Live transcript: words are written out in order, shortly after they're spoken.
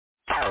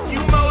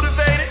You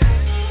motivated?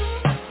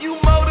 You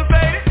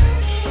motivated?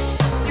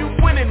 You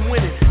winning.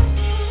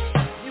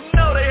 You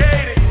know they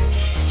hate it.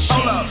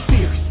 Hold up.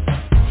 Fierce.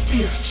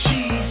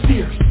 She's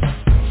fierce.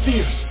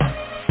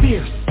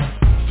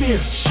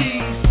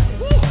 She's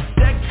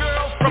that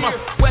girl from a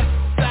west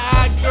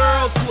side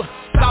girl to a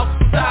south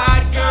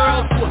side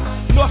girl to a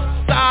north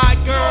side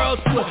girl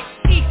to a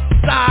east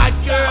side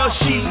girl.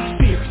 She's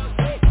fierce.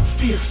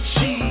 She's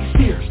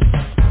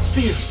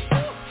fierce.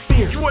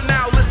 You are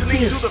now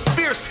listening to the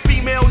Fierce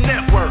Female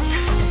Network.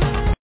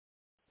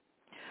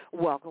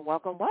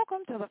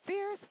 Welcome to the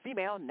Fierce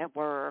Female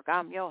Network.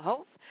 I'm your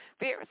host,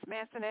 Fierce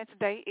Manson, and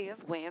today is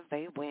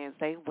Wednesday, baby.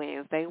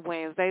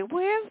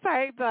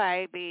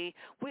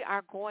 We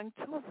are going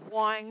to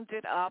wind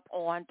it up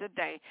on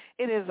today.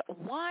 It is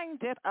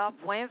Wind It Up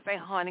Wednesday,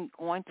 honey.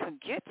 Going to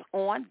get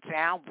on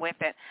down with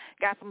it.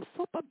 Got some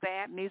super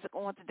bad music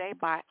on today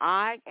by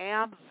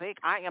IAMZi.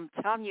 I am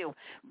telling you,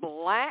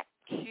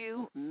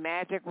 BlaQue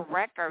Majick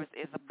Records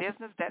is a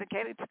business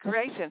dedicated to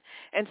creation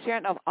and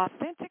sharing of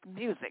authentic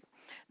music.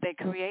 They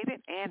create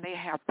it, and they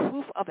have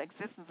proof of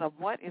existence of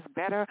what is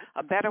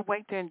a better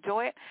way to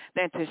enjoy it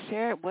than to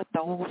share it with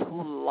those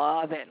who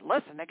love it.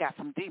 Listen, they got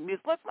some deep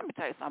music. Let me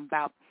tell you something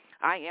about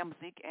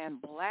IAMZi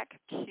and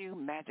BlaQue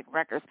Majick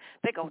Records.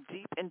 They go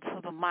deep into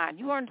the mind.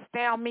 You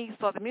understand me?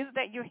 So the music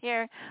that you're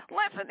hearing,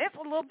 listen, it's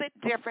a little bit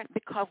different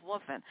because,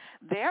 listen,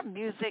 their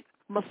music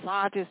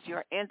massages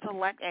your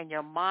intellect and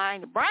your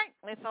mind, right?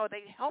 And so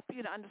they help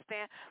you to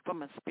understand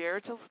from a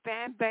spiritual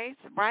stand base,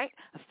 right?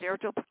 A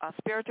spiritual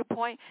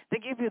point. They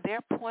give you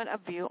their point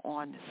of view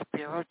on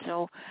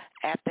spiritual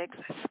ethics,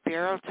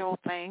 spiritual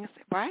things,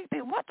 right?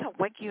 They want to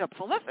wake you up.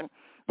 So listen,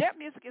 their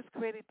music is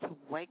created to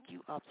wake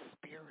you up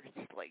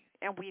spiritually,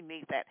 and we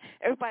need that.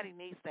 Everybody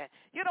needs that.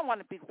 You don't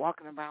want to be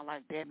walking around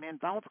like dead men's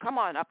bones. Come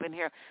on up in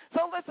here.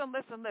 So listen.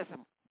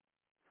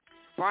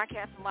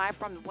 Broadcasting live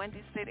from the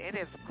Windy City. It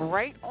is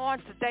great on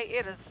today.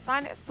 It is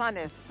sunny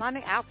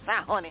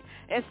outside, honey.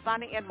 It's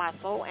sunny in my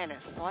soul, and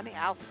it's sunny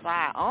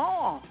outside.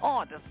 Oh,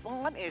 the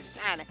sun is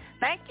shining.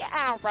 Thank you,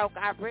 Al Roke.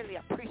 I really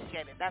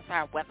appreciate it. That's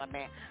our weather,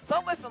 man.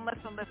 So listen.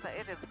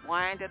 It is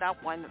Wind It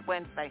Up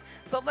Wednesday.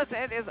 So listen,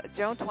 it is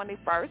June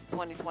 21st,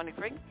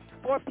 2023,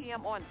 4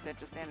 p.m. on the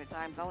Central Standard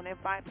Time Zone and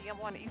 5 p.m.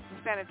 on the Eastern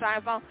Standard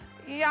Time Zone.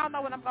 Y'all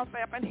know what I'm going to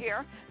say up in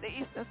here. The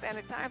Eastern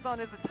Standard Time Zone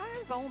is the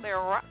time zone that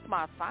rocks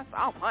my socks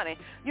off, honey.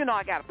 You know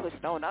I got to push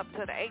it on up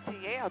to the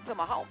ATL, to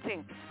my home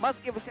team. Must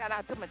give a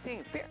shout-out to my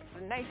team, Fierce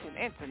Nation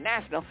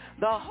International,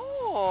 the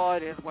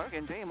hardest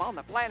working team on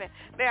the planet.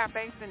 They are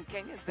based in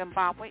Kenya,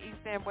 Zimbabwe,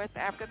 East and West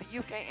Africa, the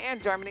UK,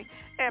 and Germany,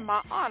 and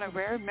my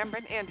honorary member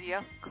in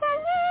India,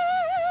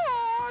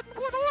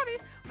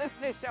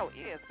 this show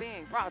is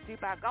being brought to you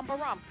by Gumba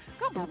Rum,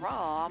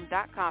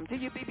 GumbaRum.com,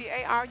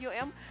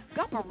 GUBBARUM,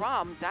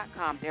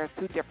 GumbaRum.com. There's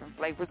two different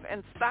flavors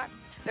in stock.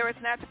 There is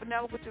natural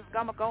vanilla, which is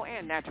Gumba Go,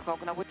 and natural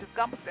coconut, which is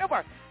Gumba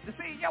Silver. The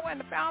CEO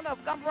and the founder of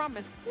Gumba Rum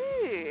is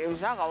Steve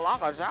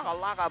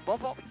Jagalaka, boom,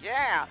 boom.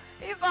 Yeah,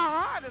 he's the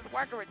hardest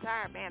working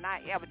retired man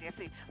I ever did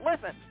see.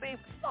 Listen, Steve,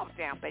 slow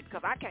down, baby,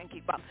 because I can't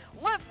keep up.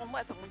 Listen,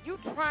 when you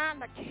trying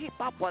to keep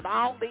up with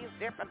all these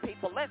different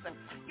people, listen,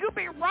 you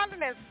be running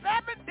in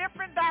 7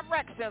 different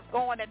directions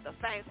going at the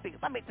same speed.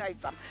 Let me tell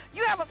you something.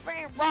 You ever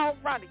seen Road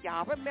Runner,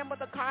 y'all? Remember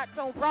the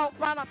cartoon Road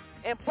Runner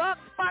and Bugs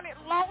Bunny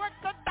lower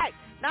today?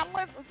 Now,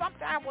 listen,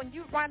 sometimes when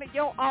you running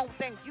your own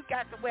thing, you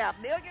got to wear a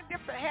million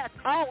different hats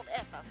on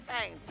at the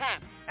same time.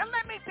 And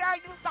let me tell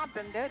you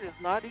something, that is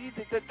not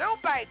easy to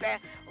do, baby.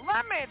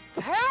 Let me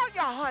tell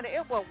you, honey,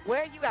 it will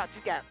wear you out.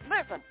 You got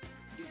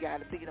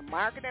to be the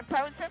marketing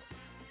person.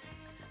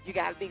 You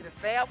got to be the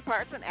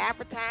salesperson,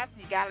 advertising.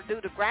 You got to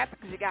do the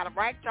graphics. You got to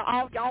write your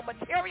own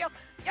material.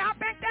 Y'all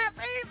think that's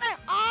easy?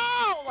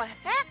 Oh,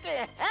 heck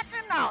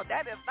no,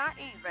 that is not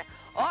easy.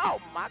 Oh,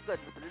 my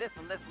goodness.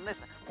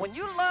 Listen. When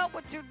you love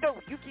what you do,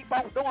 you keep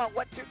on doing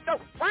what you do,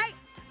 right?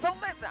 So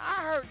listen,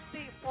 I heard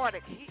Steve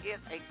Fordick. He is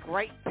a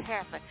great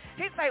pastor.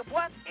 He say,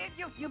 what's in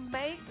you, you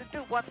made to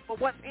do what's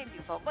in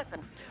you. So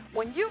listen,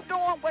 when you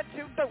doing what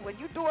you do, when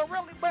you do it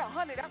really well,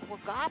 honey, that's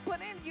what God put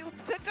in you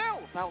to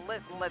do. So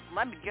listen,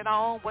 let me get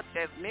on with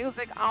this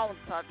music on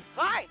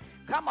tonight.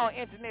 Come on,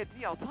 engineer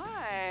Gio,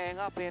 hang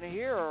up in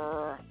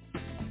here.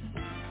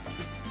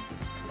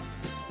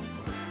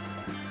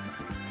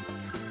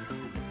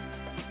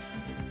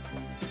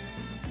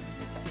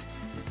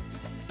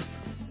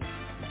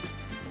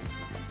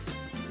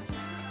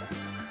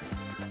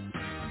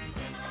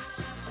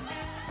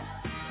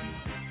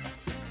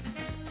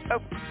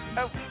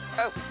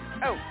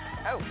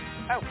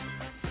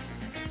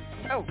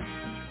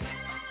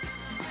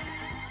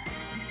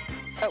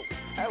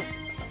 Oh.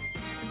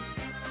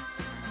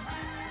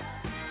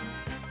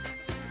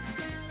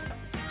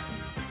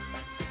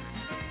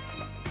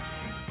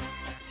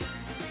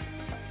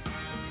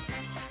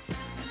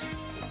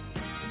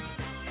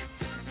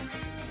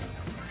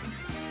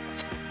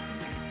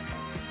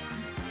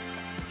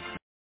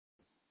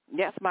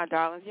 Yes, my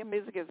darlings, your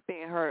music is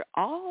being heard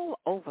all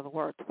over the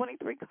world,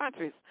 23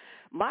 countries.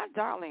 My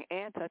darling,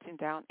 and touching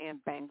down in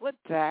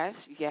Bangladesh.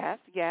 Yes.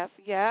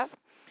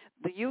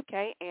 the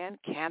UK, and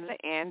Canada,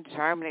 and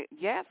Germany.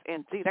 Yes,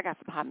 indeed. I got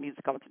some hot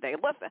music on today.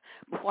 Listen,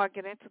 before I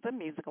get into the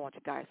music, I want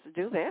you guys to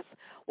do this.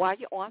 While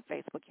you're on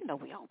Facebook, you know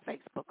we on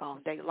Facebook all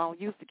day long.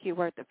 Use the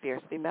keyword The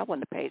Fierce Female when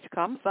the page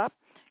comes up.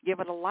 Give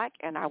it a like,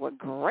 and I would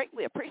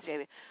greatly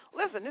appreciate it.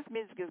 Listen, this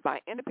music is by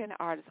independent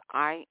artist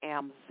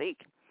IAMZi.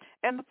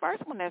 And the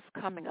first one that's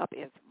coming up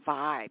is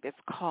Vibe.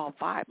 It's called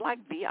Vibe, like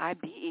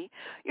V-I-B-E.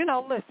 You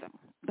know, listen,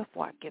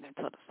 before I get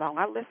into the song,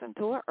 I listened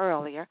to it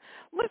earlier.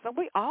 Listen,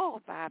 we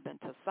all vibe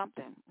into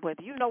something,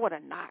 whether you know it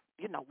or not.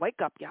 You know,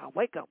 wake up, y'all.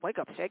 Wake up,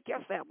 shake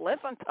yourself.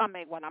 Listen to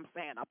me what I'm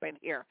saying up in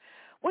here.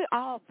 We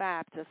all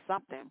vibe to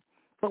something,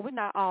 but we're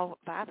not all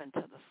vibing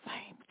to the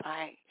same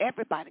thing.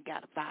 Everybody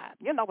got a vibe.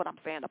 You know what I'm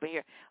saying up in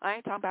here. I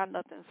ain't talking about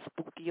nothing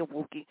spooky or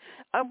wooky.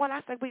 When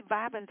I say we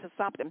vibing to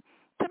something,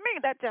 to me,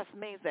 that just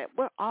means that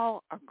we're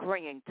all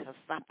agreeing to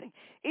something.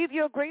 Either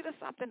you agree to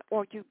something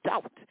or you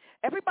don't.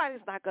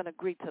 Everybody's not going to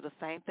agree to the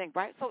same thing,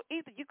 right? So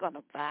either you're going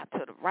to vibe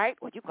to the right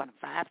or you're going to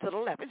vibe to the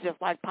left. It's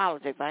just like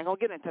politics. I ain't going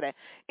to get into that.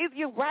 Either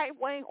you're right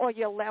wing or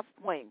you're left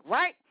wing,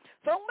 right?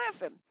 So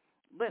listen.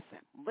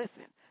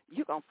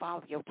 You're going to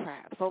follow your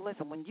tribe. So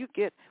listen, when you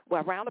get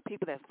around the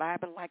people that's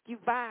vibing like you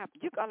vibe,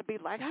 you're going to be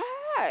like,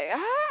 hey,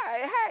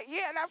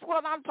 yeah, that's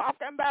what I'm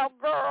talking about,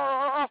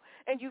 girl.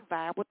 And you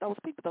vibe with those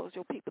people, those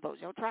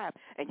your tribe.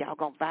 And y'all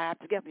going to vibe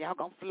together. Y'all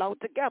going to flow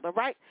together,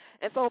 right?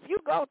 And so if you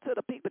go to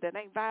the people that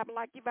ain't vibing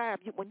like you vibe,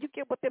 when you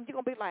get with them, you're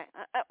going to be like,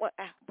 what?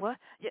 What?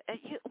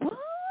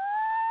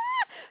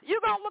 You're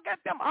going to look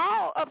at them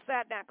all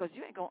upside down because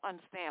you ain't going to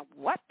understand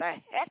what the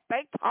heck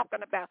they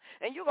talking about.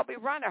 And you're going to be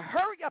running,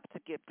 hurry up to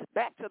get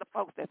back to the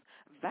folks that's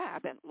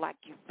vibing like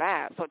you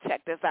vibe. So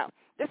check this out.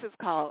 This is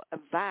called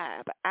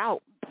Vibe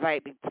Out,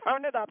 baby.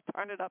 Turn it up,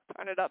 turn it up,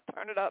 turn it up,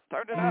 turn it up,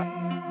 turn it up.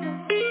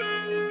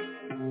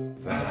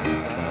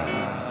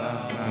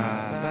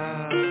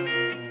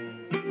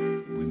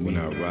 When I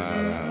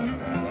ride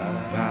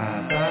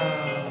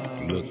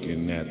out,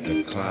 looking at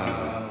the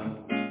cloud.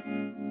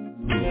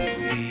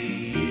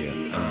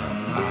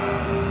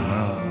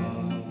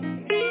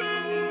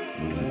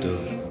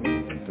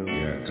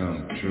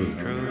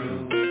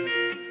 True.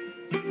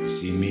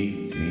 See me,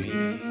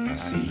 I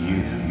see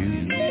you.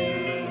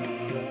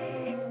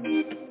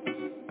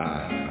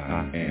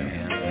 IAMZi.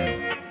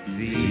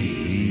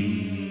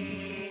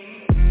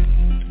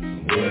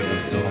 What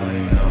is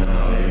going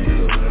on in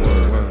the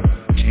world?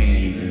 Can't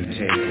even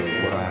take a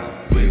ride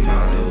with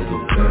my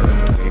little girl.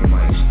 They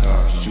might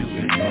start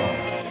shooting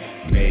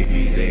off. Maybe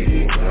they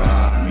will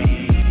rob me.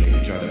 They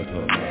try to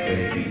put my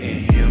baby in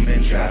human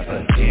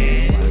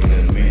trafficking. Wait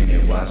a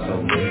minute, why so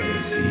many?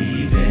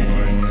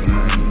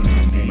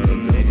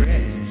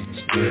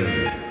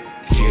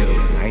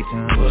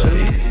 What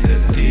is the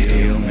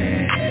deal,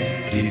 man?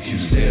 Did you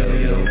sell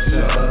your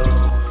soul?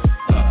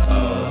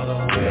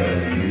 Well,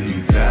 you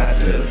got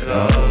to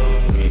go,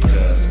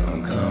 because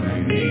I'm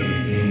coming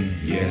in.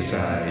 Yes, I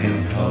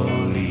am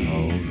holy,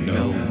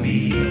 know me.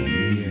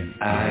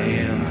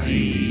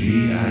 IAMZi,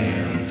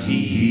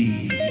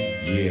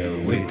 yeah,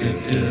 with the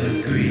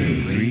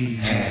degree.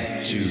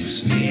 Had you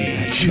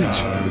sneak,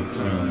 borrow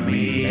from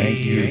me,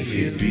 if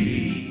it be,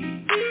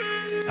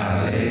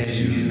 I'll let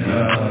you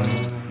know.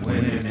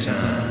 Winter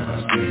time,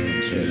 I'll bring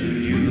to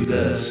you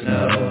the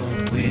snow.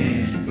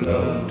 Wind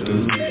blow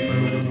through,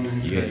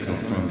 yeah,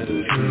 come from the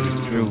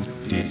truth.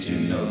 Did you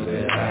know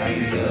that I be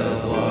the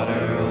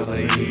water over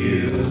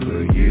you?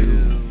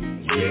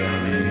 Yeah,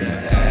 I'm in the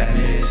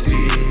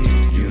atmosphere,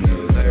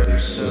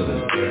 universal.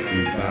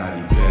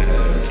 Everybody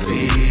better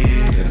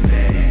leave the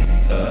man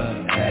up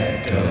at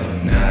door,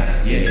 not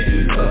yet to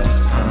us.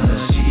 I'm a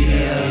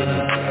Shia,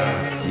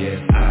 yes,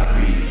 I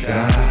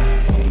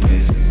reside on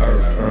this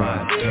earth, my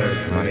turf,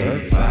 my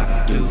I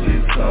do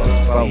it so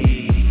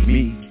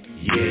me.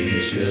 Yeah, you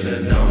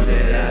should've known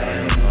that I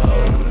am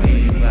holy.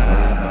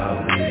 Vibe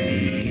with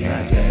me, I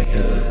got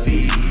the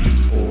beat.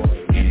 Or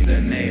in the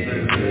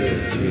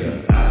neighborhood,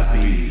 yeah,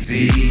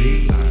 IAMZi.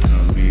 I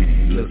come in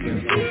looking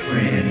for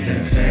friends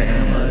and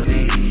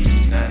family,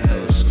 not no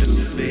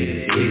stupid,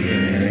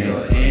 even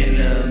your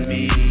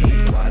enemy.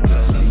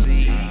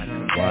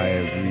 Why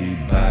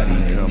everybody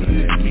coming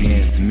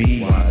against me?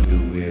 Why do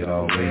it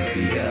always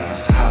be a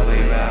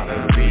highway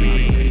robbery?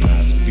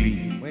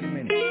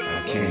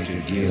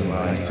 Give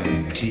life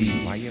and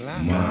teach my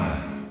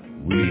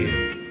will.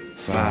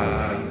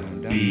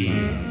 5 B's.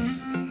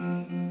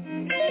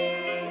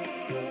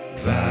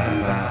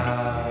 Vibe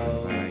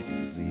out.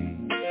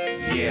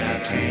 Yeah, I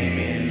came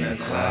in the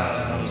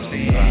clouds.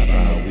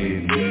 Vibe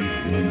with me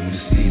when you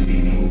see me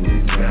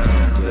moving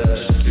down the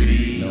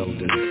street. No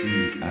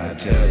deceit, I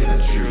tell the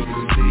truth.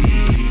 See,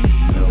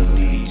 no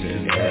need to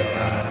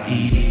F-I-E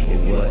for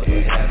what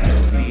it has to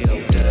be.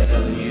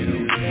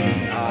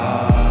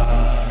 W-E-R.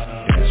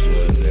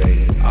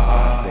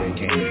 They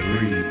can't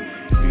breathe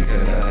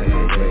because I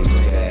take away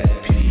that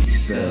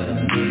piece of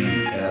me.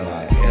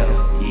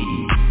 L-I-L-E.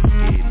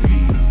 It be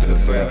the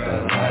breath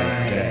of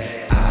life that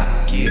I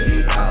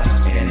give out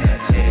and I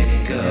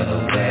take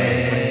away.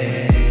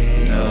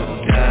 No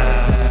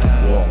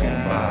doubt, walking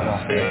by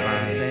faith,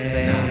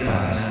 not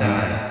by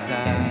sight.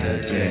 In the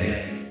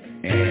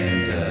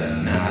in the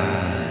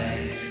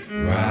night,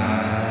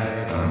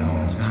 right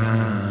on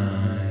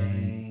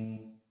time.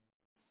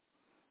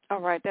 All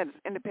right, that is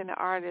independent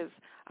artist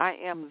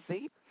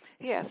IAMZi.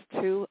 He has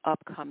 2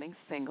 upcoming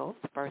singles.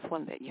 The first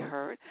one that you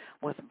heard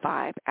was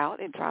Vibe Out.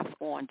 It drops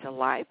on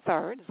July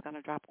 3rd. It's going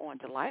to drop on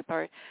July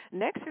 3rd.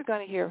 Next, you're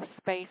going to hear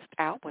Spaced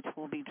Out, which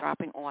will be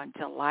dropping on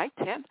July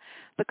 10th.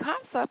 The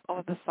concept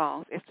of the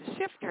songs is to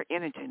shift your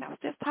energy. And I was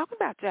just talking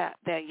about that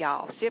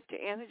y'all. Shift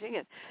your energy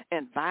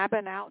and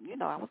vibing out. You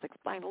know, I was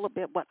explaining a little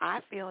bit what I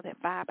feel that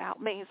vibe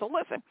out means. So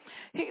listen,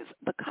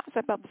 the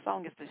concept of the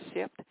song is to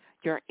shift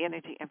your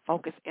energy and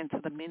focus into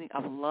the meaning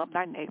of love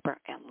thy neighbor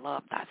and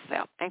love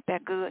thyself. Ain't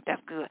that good?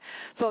 That's good.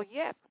 So,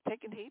 yeah,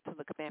 taking heed to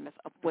the commandments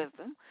of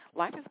wisdom.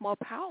 Life is more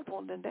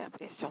powerful than death.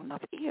 It sure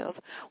enough is.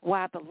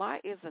 While the lie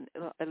is an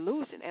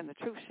illusion and the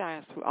truth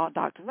shines through all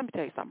darkness. Let me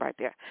tell you something right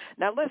there.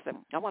 Now,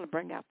 listen, I want to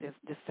bring out this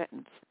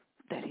sentence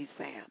that he's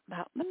saying.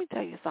 Now, let me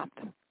tell you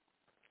something.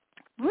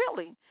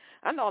 Really,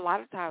 I know a lot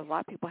of times a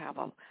lot of people have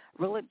a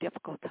really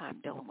difficult time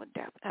dealing with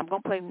death. I'm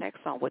going to play the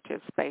next song, which is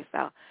Spaced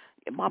Out.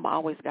 Mama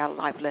always got a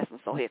life lesson,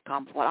 so here it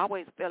comes. Well, I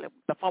always feel it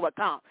before it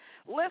comes.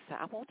 Listen,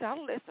 I want y'all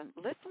to listen.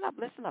 Listen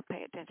up,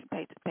 pay attention,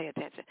 pay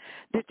attention.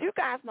 Did you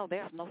guys know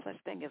there's no such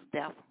thing as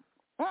death?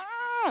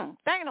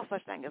 There ain't no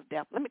such thing as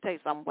death. Let me tell you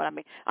something what I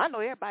mean. I know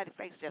everybody's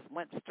face just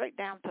went straight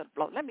down to the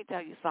floor. Let me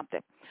tell you something.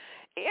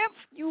 If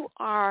you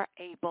are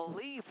a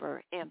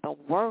believer in the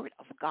Word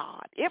of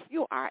God, if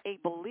you are a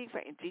believer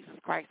in Jesus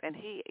Christ and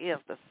He is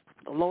the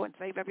Lord and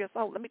Savior of your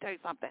soul, let me tell you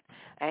something.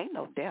 Ain't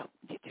no death.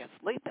 You're just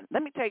sleeping.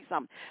 Let me tell you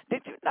something.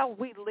 Did you know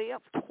we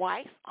live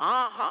twice?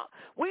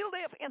 We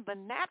live in the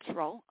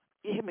natural.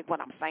 You hear me what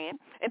I'm saying?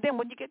 And then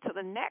when you get to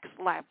the next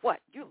life,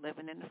 what? You're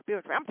living in the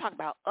spiritual. I'm talking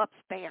about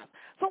upstairs.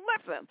 So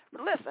listen,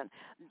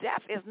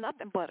 death is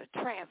nothing but a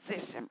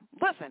transition.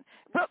 Listen,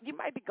 you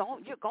may be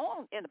going, you're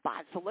going in the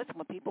body. So listen,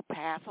 when people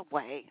pass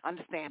away,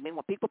 understand me,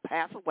 when people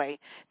pass away,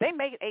 they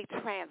make a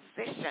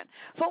transition.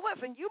 So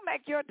listen, you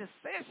make your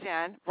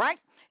decision, right?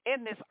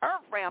 In this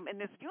earth realm, in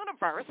this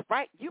universe,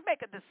 right, you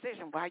make a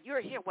decision while you're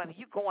here, whether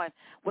you're going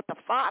with the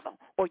Father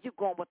or you're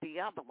going with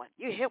the other one.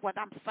 You hear what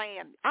I'm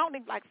saying? I don't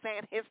even like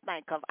saying his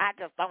name because I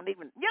just don't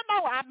even,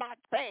 I'm not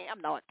paying him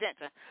no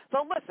attention.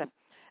 So listen,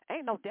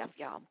 ain't no death,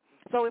 y'all.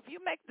 So if you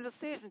make the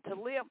decision to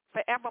live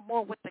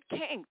forevermore with the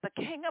King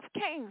of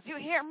Kings, you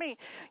hear me?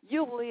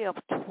 You live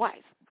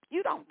twice.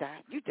 You don't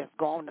die. You just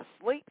go on to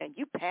sleep and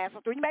you pass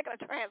through. You're making a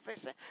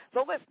transition.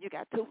 So listen, you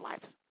got 2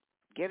 lives.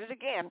 Get it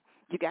again.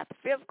 You got the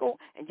physical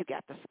and you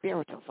got the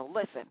spiritual. So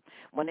listen,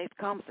 when it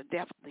comes to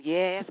death,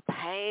 yes,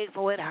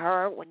 painful, it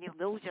hurt when you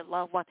lose your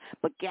loved one.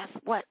 But guess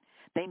what?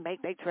 They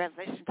make their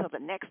transition to the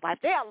next life.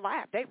 They're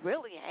alive. They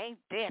really ain't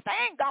dead. They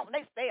ain't gone.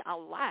 They stay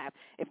alive.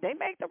 If they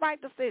make the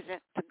right decision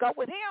to go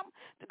with him,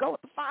 to go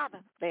with the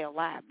Father, they're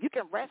alive. You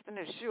can rest and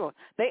assure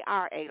they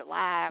are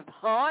alive,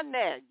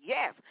 honey.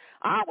 Yes.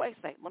 I always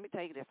say, let me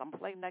tell you this. I'm going to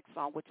play the next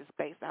song, which is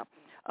based out.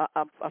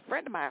 A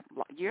friend of mine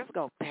years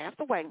ago passed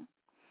away.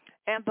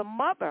 And the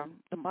mother,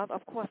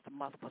 of course, the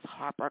mother was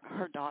heartbroken.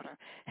 Her daughter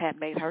had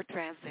made her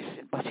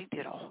transition, but she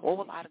did a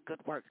whole lot of good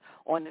work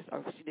on this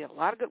earth. She did a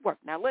lot of good work.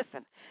 Now,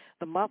 listen,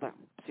 the mother,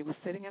 she was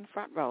sitting in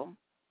front row.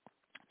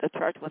 The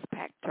church was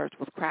packed. Church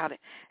was crowded.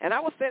 And I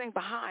was sitting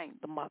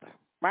behind the mother,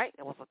 right?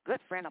 It was a good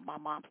friend of my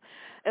mom's.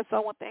 And so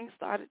when things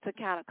started to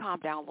kind of calm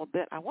down a little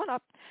bit, I went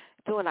up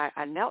to her and I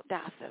knelt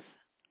down. I says,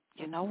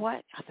 you know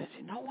what? I says,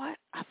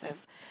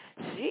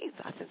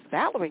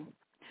 Valerie,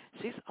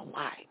 she's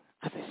alive.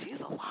 I said, she's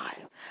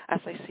alive. I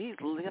said, she's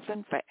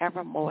living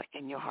forevermore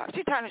in your heart.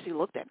 She turned and she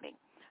looked at me.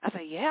 I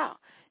said, yeah,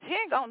 she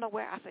ain't going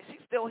nowhere. I said,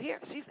 she's still here.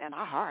 She's in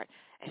our heart.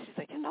 And she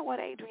said, you know what,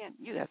 Adrian?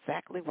 You're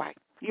exactly right.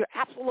 You're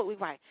absolutely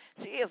right.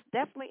 She is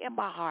definitely in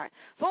my heart.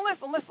 So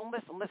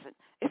listen.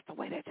 It's the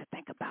way that you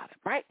think about it,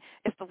 right?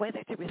 It's the way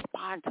that you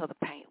respond to the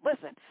pain.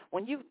 Listen,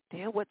 when you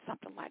deal with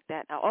something like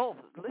that, now,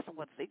 listen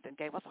what Zeke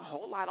gave us a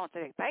whole lot on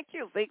today. Thank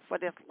you, Zeke, for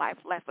this life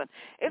lesson.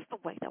 It's the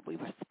way that we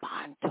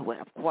respond to it.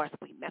 Of course,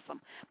 we miss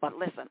them. But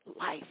listen,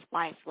 life.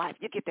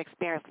 You get to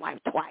experience life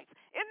twice.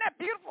 Isn't that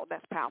beautiful?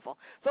 That's powerful.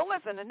 So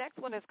listen, the next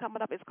one is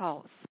coming up. It's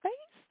called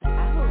Spaced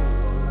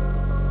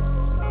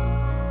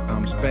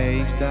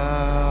Out.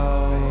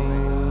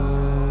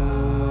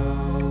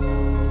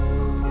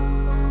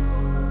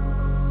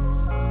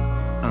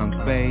 I'm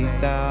spaced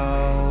out.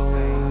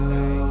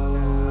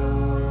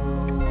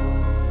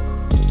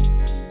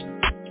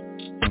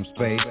 I'm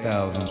spaced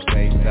out. I'm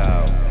spaced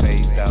out.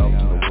 Spaced out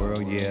from the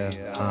world, yeah.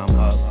 I'm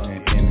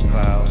hustling in the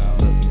clouds,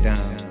 looking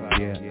down.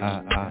 Yeah,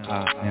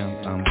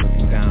 I'm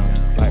looking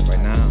down. Like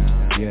right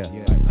now, yeah.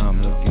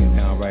 I'm looking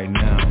down right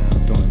now.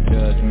 Doing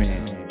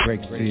judgment.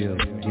 Break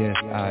seals, yes,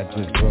 I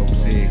just broke 6,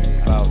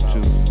 about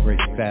to break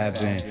 7,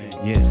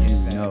 yes, you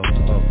know,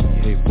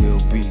 it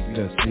will be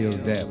the seals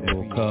that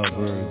will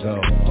cover the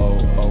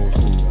old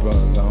who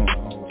belong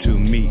to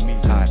me,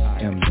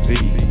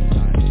 IAMZi.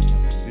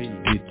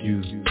 Did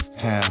you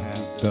have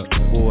the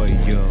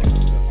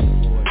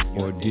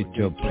oil, or did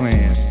your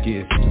plans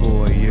get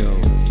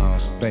spoiled? I'm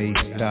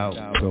spaced out,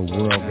 the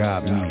world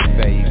got me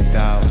phased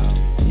out,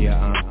 yeah,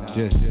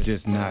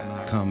 just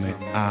not coming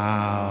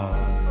out.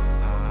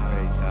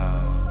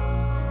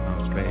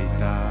 I'm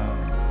spaced out.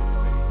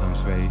 I'm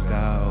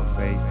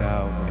spaced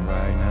out from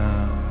right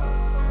now.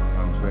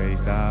 I'm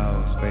spaced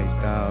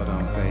out,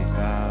 I'm spaced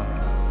out.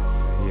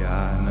 Yeah, I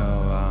know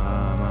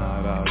I'm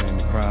out in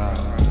the crowd.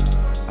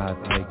 I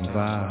take them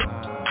by,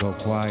 go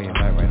quiet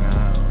like right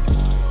now.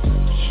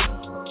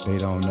 They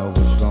don't know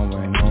what's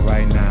going on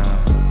right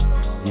now.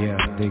 Yeah,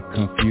 they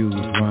confused,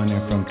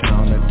 running from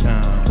town to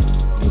town,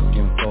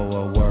 looking for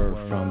a word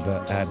from the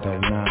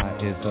Adonai.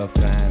 It's a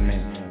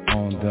famine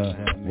on the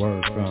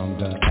word from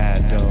the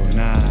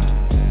Adonai.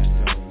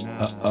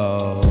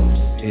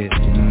 It's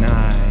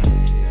night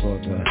for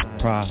the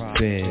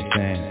prophets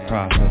and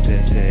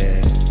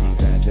prophetesses,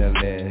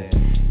 evangelists,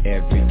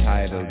 every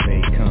title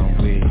they come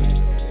with.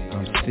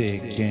 I'm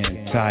sick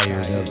and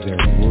tired of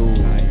their rules.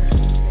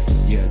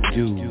 Yeah,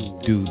 do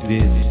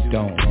this,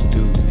 don't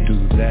do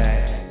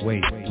that.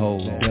 Wait,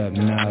 hold up,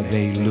 now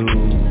they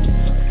lose.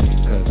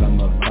 Cause I'm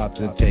about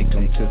to take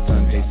them to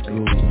Sunday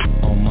school.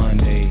 On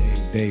Monday,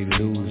 they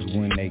lose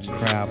when they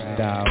crapped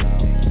out.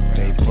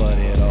 They put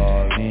it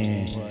all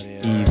in,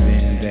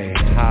 even they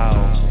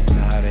house.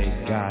 Now they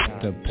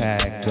got to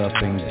pack up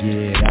and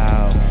get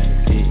out.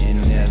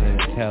 Didn't never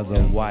tell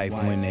the wife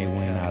when they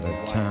went out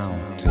of town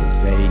to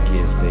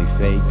Vegas. They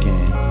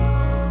faking,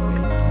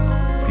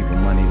 people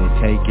money they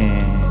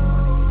taking.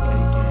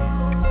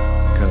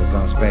 Cause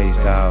I'm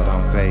spaced out,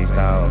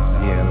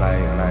 yeah,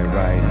 like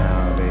right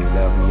now. They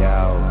left me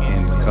out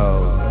in the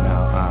cold,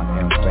 now I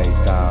am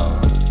spaced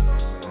out.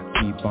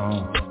 Keep on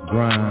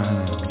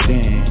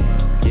grinding,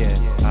 yes,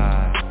 I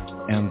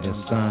am the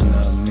son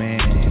of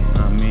man.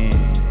 I'm in,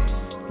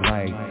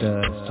 like the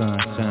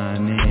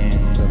sunshine in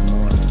the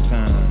morning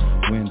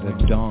time, when the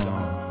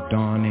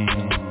dawning,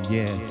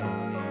 yes.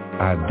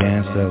 I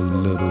dance a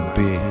little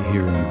bit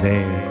here and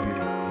there,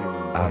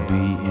 I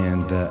be in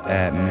the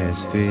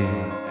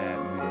atmosphere.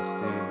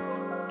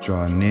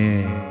 Draw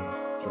near,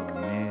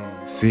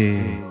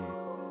 fear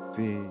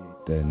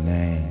the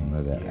name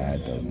of the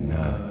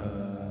Adonai.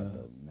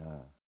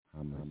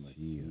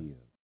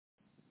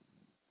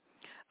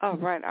 All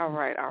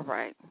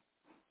right.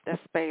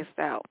 That's spaced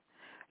out.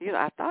 You know,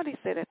 I thought he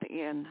said at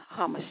the end,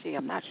 Hamashiach.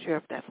 I'm not sure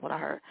if that's what I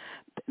heard.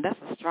 That's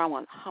a strong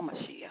one,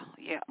 Hamashiach.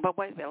 Yeah, but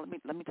wait a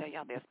minute. Let me tell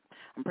y'all this.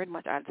 I'm pretty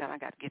much out of time. I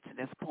got to get to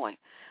this point.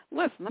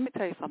 Listen, let me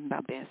tell you something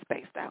about being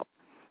spaced out.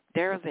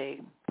 There's a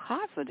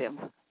positive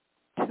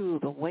to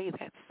the way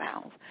that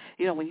sounds.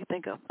 You know, when you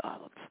think of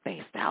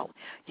spaced out,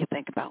 you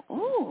think about,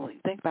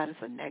 it's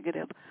a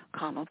negative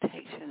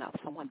connotation of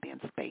someone being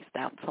spaced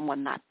out,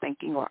 someone not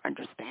thinking or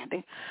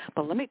understanding.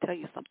 But let me tell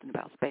you something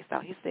about spaced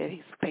out. He said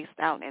he's spaced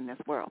out in this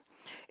world.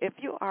 If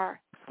you are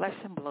flesh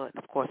and blood,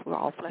 of course, we're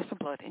all flesh and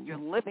blood, and you're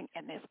living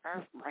in this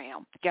earth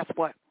realm, guess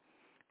what?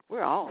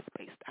 We're all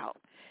spaced out.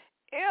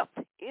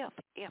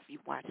 If you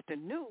watch the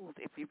news,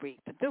 if you read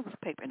the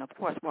newspaper, and of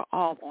course we're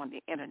all on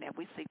the internet,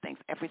 we see things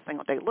every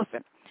single day.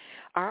 Listen,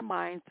 our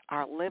minds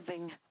are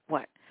living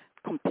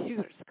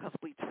computers, because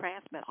we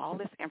transmit all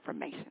this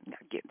information. Now,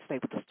 stay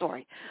with the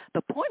story.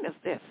 The point is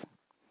this: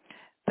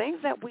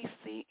 things that we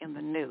see in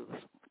the news,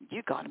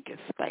 you're going to get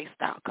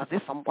spaced out, because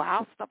there's some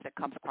wild stuff that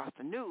comes across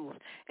the news,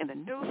 in the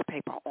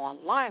newspaper,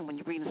 online, when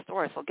you're reading the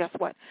story. So guess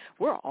what?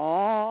 We're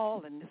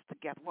all in this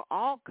together. We're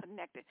all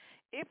connected.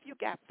 If you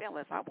got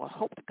feelings, I will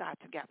hope to God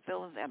you got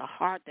feelings and a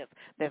heart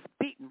that's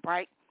beating,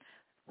 right?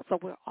 So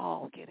we're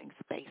all getting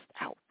spaced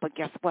out. But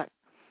guess what?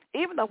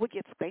 Even though we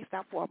get spaced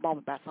out for a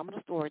moment by some of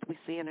the stories we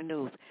see in the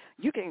news,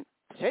 you can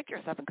shake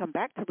yourself and come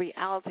back to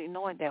reality,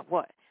 knowing that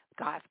what?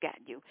 God's got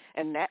you.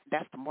 And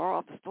that's the moral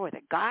of the story,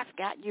 that God's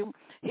got you.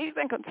 He's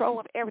in control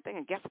of everything.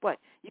 And guess what?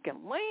 You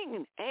can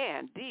lean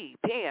and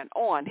depend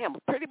on him.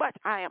 Pretty much,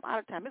 I am out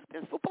of time. It's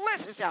been super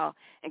delicious, y'all.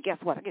 And guess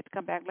what? I get to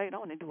come back later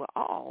on and do it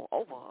all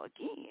over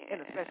again. In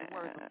the special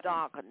words of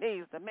Don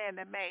Cornelius, the man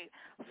that made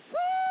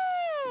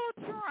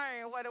Soul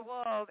Train what it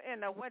was in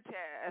the Winter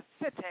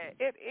City.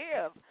 It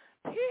is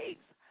peace,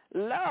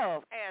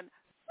 love, and